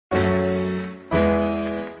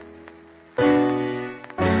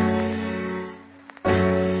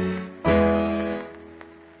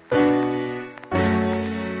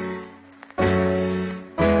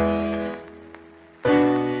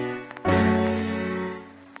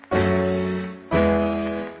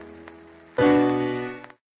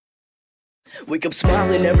Wake up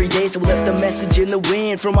smiling every day, so left a message in the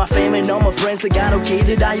wind from my fam and all my friends that got okay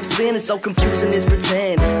that I have sinned. It's so confusing, it's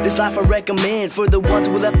pretend. This life I recommend for the ones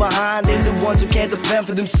who were left behind and the ones who can't defend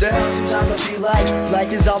for themselves. Sometimes I feel like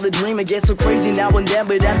life is all a dream. It gets so crazy now and then,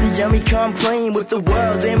 but at the end we come clean with the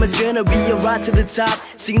world. Damn, it's gonna be a ride to the top.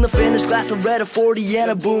 Seen the finish glass, I read a 40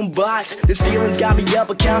 and a boombox. This feeling's got me up,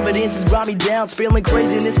 but confidence has brought me down. Spilling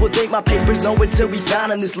craziness will take my papers, know it till we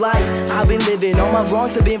found in this life. I've been living, all my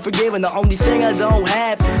wrongs have been forgiven. The only thing I don't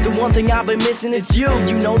have, the one thing I've been missing, it's you.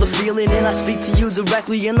 You know the feeling and I speak to you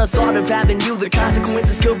directly. In the thought of having you, the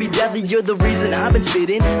consequences could be deadly. You're the reason I've been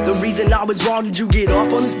spitting, the reason I was wrong. Did you get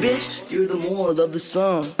off on this bitch? You're the moral of the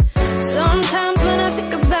song. Sometimes when I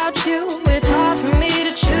think about you, it's hard for me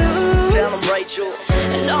to choose. Tell them, Rachael.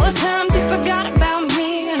 And all the times you forgot about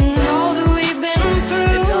me and all that we've been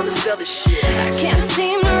through. And all this other shit. I can't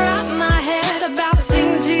seem to wrap my head about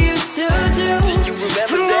things you used to do. Do you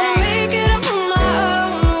remember I'm that? gonna make it on my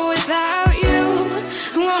own without you.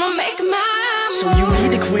 I'm gonna make my move. So you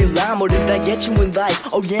need to quit lying, or does that get you in life?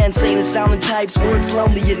 Oh yeah, insane and sounding types, words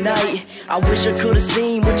lonely at night. I wish I could've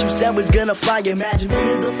seen what you said was gonna fly. Imagine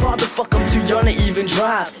me as a father, fuck, I'm too young to even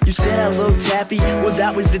drive. You said I looked happy, well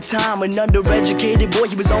that was the time. An undereducated boy,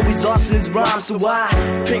 he was always lost in his rhyme. So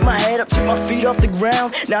I picked my head up, took my feet off the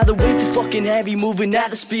ground. Now the weight too fucking heavy, moving at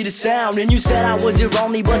the speed of sound. And you said I was your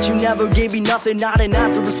only, but you never gave me nothing, not an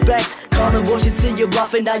ounce of respect. Calling bullshit till you're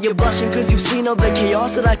bluffing, now you're blushing cause you've seen all the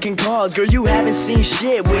chaos that I can cause. Girl, you haven't seen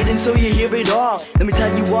shit, wait until you hear it all. Let me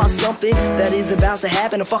tell you all something that is about to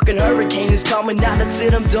happen. A fucking hurricane is coming, now that's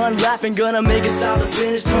it, I'm done rapping. Gonna make it sound to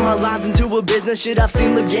finish, turn my lines into a business. Shit, I've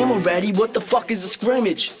seen the game already, what the fuck is a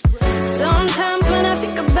scrimmage? Sometimes when I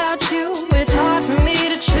think about you, it's hard for me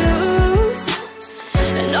to choose.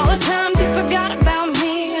 And all the times you forgot about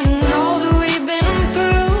me and all that we've been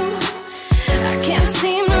through. I can't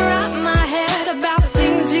seem to wrap my head about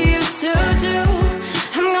things you used to do.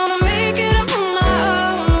 I'm gonna make it on my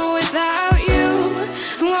own without you.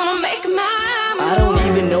 I'm gonna make my move. I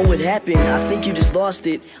don't even know what happened, I think you just lost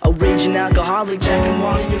it. A raging alcoholic, jacking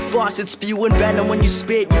water in your faucet, spewing venom when you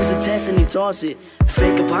spit. Use a test and you toss it.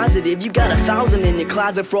 Fake a positive, you got 1,000 in your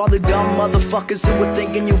closet for all the dumb motherfuckers who were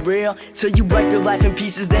thinking you're real. Till you break their life in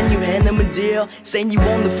pieces, then you hand them a deal, saying you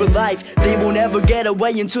own them for life. They won't ever get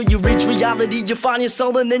away until you reach reality. You find your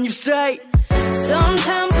soul and then you say,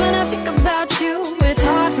 sometimes when I think about you, it's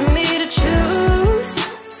hard for me to choose.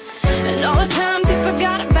 And all the times you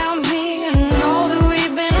forgot about me and all that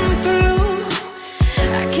we've been through.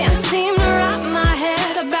 I can't seem to wrap my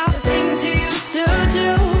head about things you used to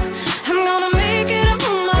do. I'm gonna make it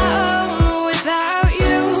on my own without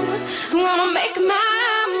you. I'm gonna make my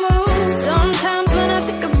move. Sometimes when I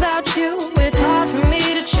think about you, it's hard for me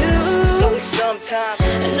to choose. sometimes.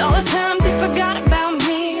 And all the times you forgot about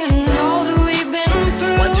me and all that we've been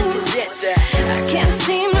through. Why'd you forget that? I can't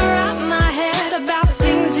seem to wrap my head about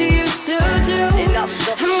things you used to do.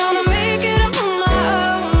 I'm gonna make it on my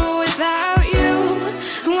own without you.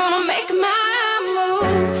 I'm gonna make my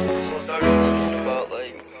move. So I started thinking about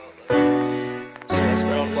so I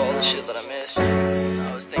spent all the shit that I missed.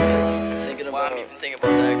 I was thinking about, why I'm even thinking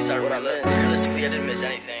about that, cause realistically I didn't miss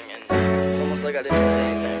anything, and it's almost like I didn't miss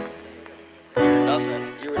anything. You were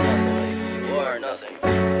nothing, you are nothing,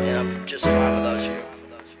 and I'm just fine without you.